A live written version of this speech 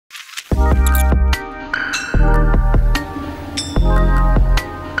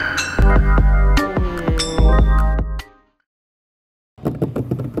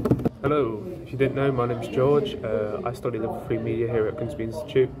Hello, if you didn't know, my name's George. I study level 3 media here at Grimsby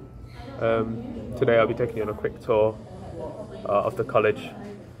Institute. Today I'll be taking you on a quick tour of the college.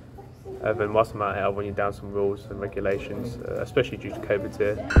 And then whilst I'm out here, I'll run you down some rules and regulations, especially due to COVID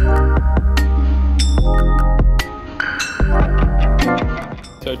here.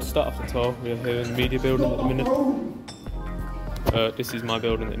 So to start off the tour, we are here in the media building at the minute. This is my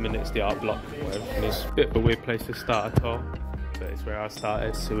building at the minute, it's the art block where everything is. A bit of a weird place to start a tour, but it's where I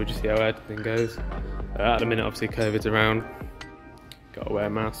started, so we'll just see how everything goes. At the minute, obviously COVID's around, gotta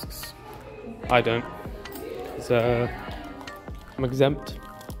wear masks. I don't, because I'm exempt.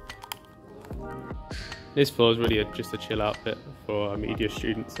 This floor is really just a chill out bit for media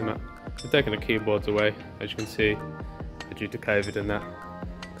students and that. We've taken the keyboards away, as you can see, due to COVID and that,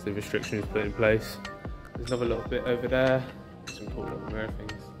 because the restrictions put in place. There's another little bit over there, some cool little mirror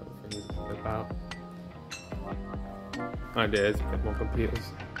things, little things about. And there's a bit more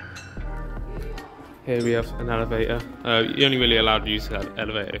computers. Here we have an elevator. You're only really allowed to use the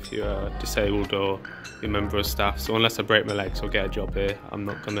elevator if you're disabled or you're a member of staff. So unless I break my legs or get a job here, I'm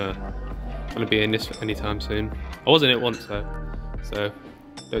not gonna be in this anytime soon. I was in it once though, so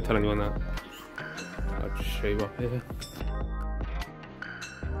don't tell anyone that. I'll just show you up here.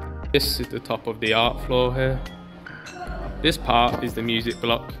 This is the top of the art floor here. This part is the music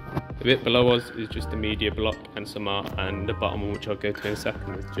block. The bit below us is just the media block and some art, and the bottom, which I'll go to in a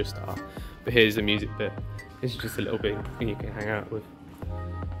second, is just art. But here's the music bit. This is just a little bit thing you can hang out with.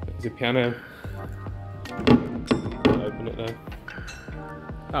 There's a piano. I'll open it there.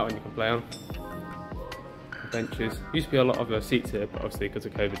 That one you can play on. Benches. Used to be a lot of seats here, but obviously because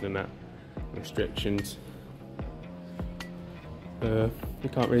of COVID and that restrictions, you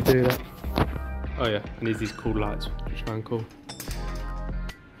can't really do that. Oh yeah, and there's these cool lights, which I find cool.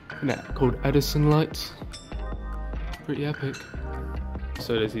 Yeah, called Edison lights. Pretty epic.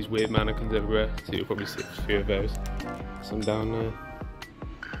 So there's these weird mannequins everywhere, so you'll probably see a few of those. Some down there.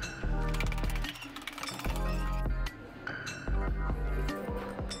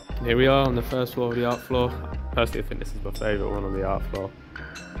 And here we are on the first floor of the art floor. Personally, I think this is my favourite one on the art floor.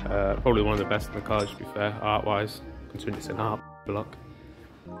 Probably one of the best in the college, to be fair, art-wise, considering it's an art block.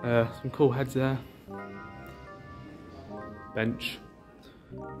 Some cool heads there. Bench.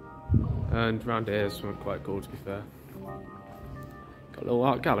 And around here is something quite cool, to be fair. Got a little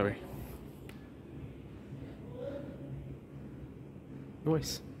art gallery.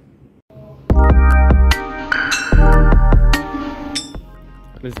 Nice.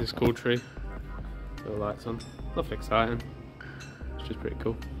 And there's this cool tree. Little lights on. Nothing exciting. It's just pretty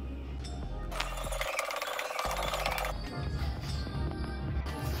cool.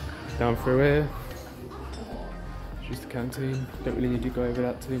 Down through here. It's just a canteen. Don't really need to go over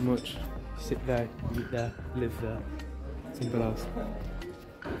that too much. Sit there, eat there, live there. Simple as.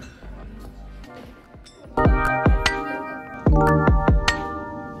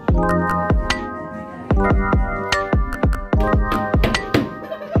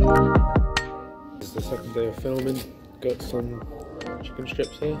 This is the second day of filming. Got some chicken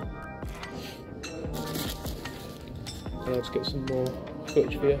strips here. And let's get some more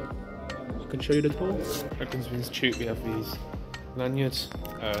footage for you. I can show you the tour. At Grimsby Institute we have these lanyards.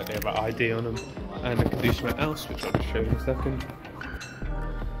 They have an ID on them, and I can do something else, which I'll just show you in a second.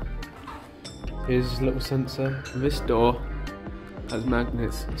 Here's a little sensor. This door has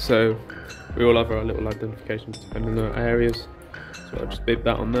magnets, so we all have our little identifications depending on our areas. So I'll just bib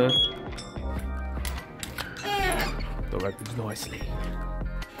that on there. Door opens nicely.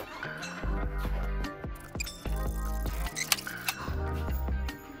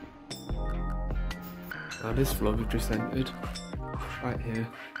 Now this floor we've just entered, right here,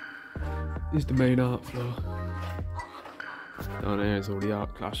 is the main art floor. Down here is all the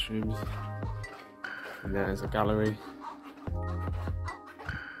art classrooms, and there's a gallery.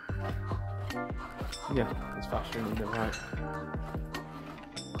 Yeah, there's fashion on the right.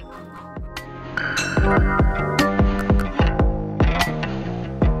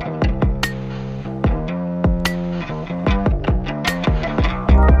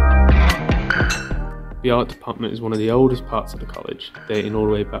 The art department is one of the oldest parts of the college, dating all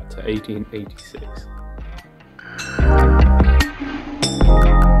the way back to 1886.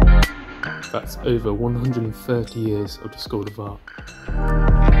 That's over 130 years of the School of Art.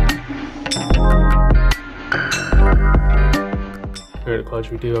 Here at the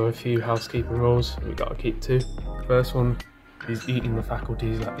college we do have a few housekeeping rules we've got to keep to. The first one is eating the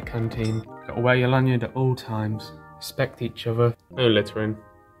faculties like the canteen. You've got to wear your lanyard at all times, respect each other, no littering.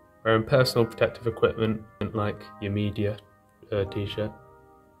 Wearing personal protective equipment like your media t-shirt,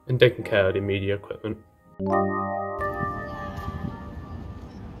 and taking care of the media equipment.